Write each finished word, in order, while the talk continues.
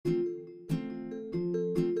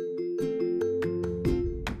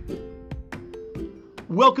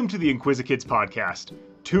Welcome to the Inquisikids podcast.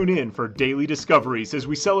 Tune in for daily discoveries as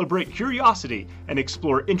we celebrate curiosity and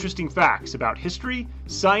explore interesting facts about history,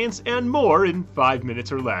 science, and more in 5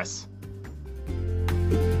 minutes or less.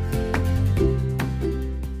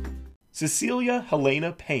 Cecilia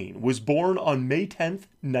Helena Payne was born on May 10,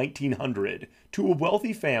 1900, to a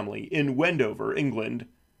wealthy family in Wendover, England.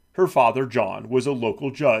 Her father, John, was a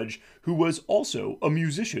local judge who was also a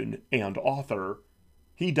musician and author.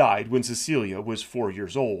 He died when Cecilia was 4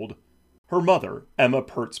 years old. Her mother, Emma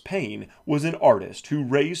Pertz Payne, was an artist who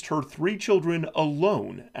raised her 3 children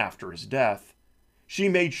alone after his death. She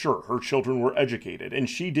made sure her children were educated, and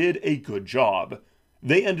she did a good job.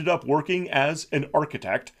 They ended up working as an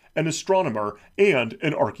architect, an astronomer, and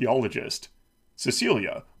an archaeologist.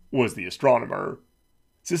 Cecilia was the astronomer.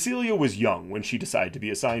 Cecilia was young when she decided to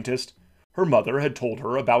be a scientist. Her mother had told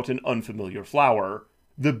her about an unfamiliar flower,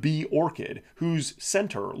 the bee orchid, whose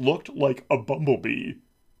center looked like a bumblebee.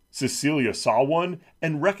 Cecilia saw one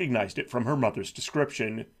and recognized it from her mother's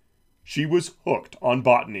description. She was hooked on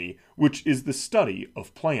botany, which is the study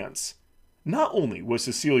of plants. Not only was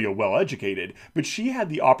Cecilia well educated, but she had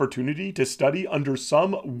the opportunity to study under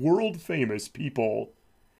some world-famous people.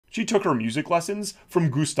 She took her music lessons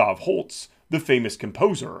from Gustav Holst, the famous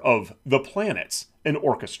composer of The Planets, an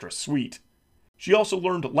orchestra suite. She also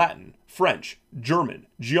learned Latin, French, German,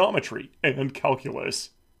 geometry, and calculus.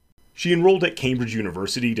 She enrolled at Cambridge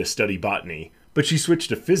University to study botany, but she switched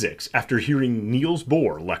to physics after hearing Niels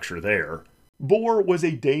Bohr lecture there. Bohr was a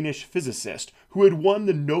Danish physicist who had won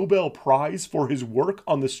the Nobel Prize for his work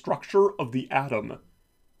on the structure of the atom.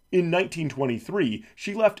 In 1923,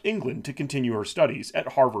 she left England to continue her studies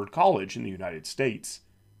at Harvard College in the United States.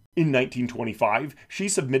 In 1925, she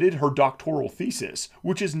submitted her doctoral thesis,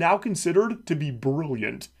 which is now considered to be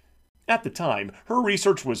brilliant. At the time, her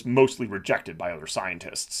research was mostly rejected by other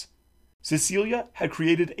scientists. Cecilia had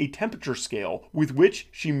created a temperature scale with which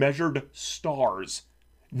she measured stars.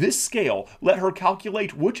 This scale let her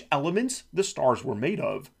calculate which elements the stars were made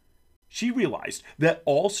of. She realized that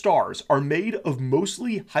all stars are made of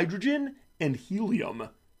mostly hydrogen and helium.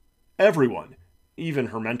 Everyone, even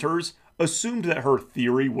her mentors, assumed that her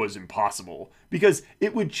theory was impossible because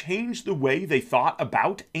it would change the way they thought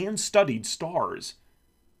about and studied stars.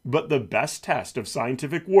 But the best test of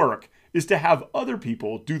scientific work is to have other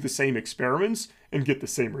people do the same experiments and get the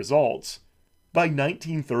same results. By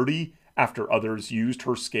 1930, after others used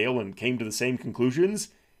her scale and came to the same conclusions,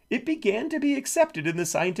 it began to be accepted in the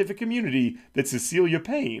scientific community that Cecilia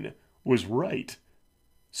Payne was right.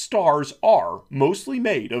 Stars are mostly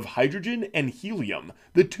made of hydrogen and helium,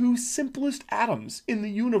 the 2 simplest atoms in the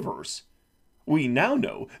universe. We now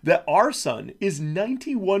know that our sun is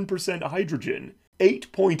 91% hydrogen,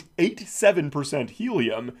 8.87%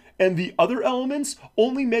 helium, and the other elements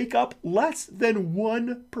only make up less than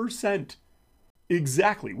 1%.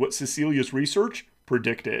 Exactly what Cecilia's research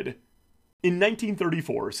predicted. In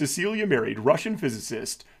 1934, Cecilia married Russian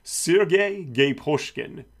physicist Sergei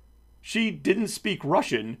Gay-Pushkin. She didn't speak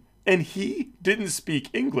Russian, and he didn't speak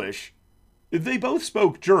English. They both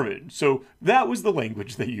spoke German, so that was the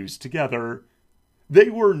language they used together. They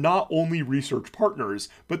were not only research partners,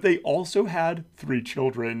 but they also had 3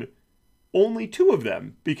 children. Only 2 of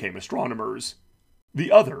them became astronomers.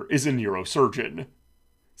 The other is a neurosurgeon.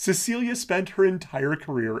 Cecilia spent her entire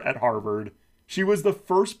career at Harvard. She was the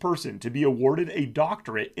first person to be awarded a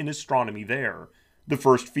doctorate in astronomy there, the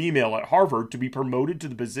first female at Harvard to be promoted to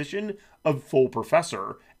the position of full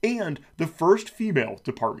professor, and the first female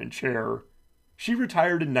department chair. She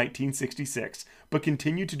retired in 1966, but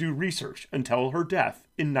continued to do research until her death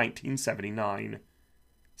in 1979.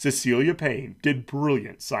 Cecilia Payne did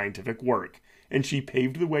brilliant scientific work, and she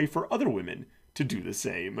paved the way for other women to do the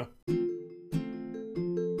same.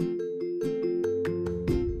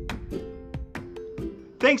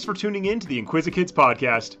 Thanks for tuning in to the Inquisikids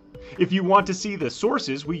podcast. If you want to see the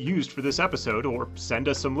sources we used for this episode or send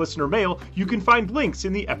us some listener mail, you can find links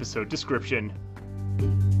in the episode description.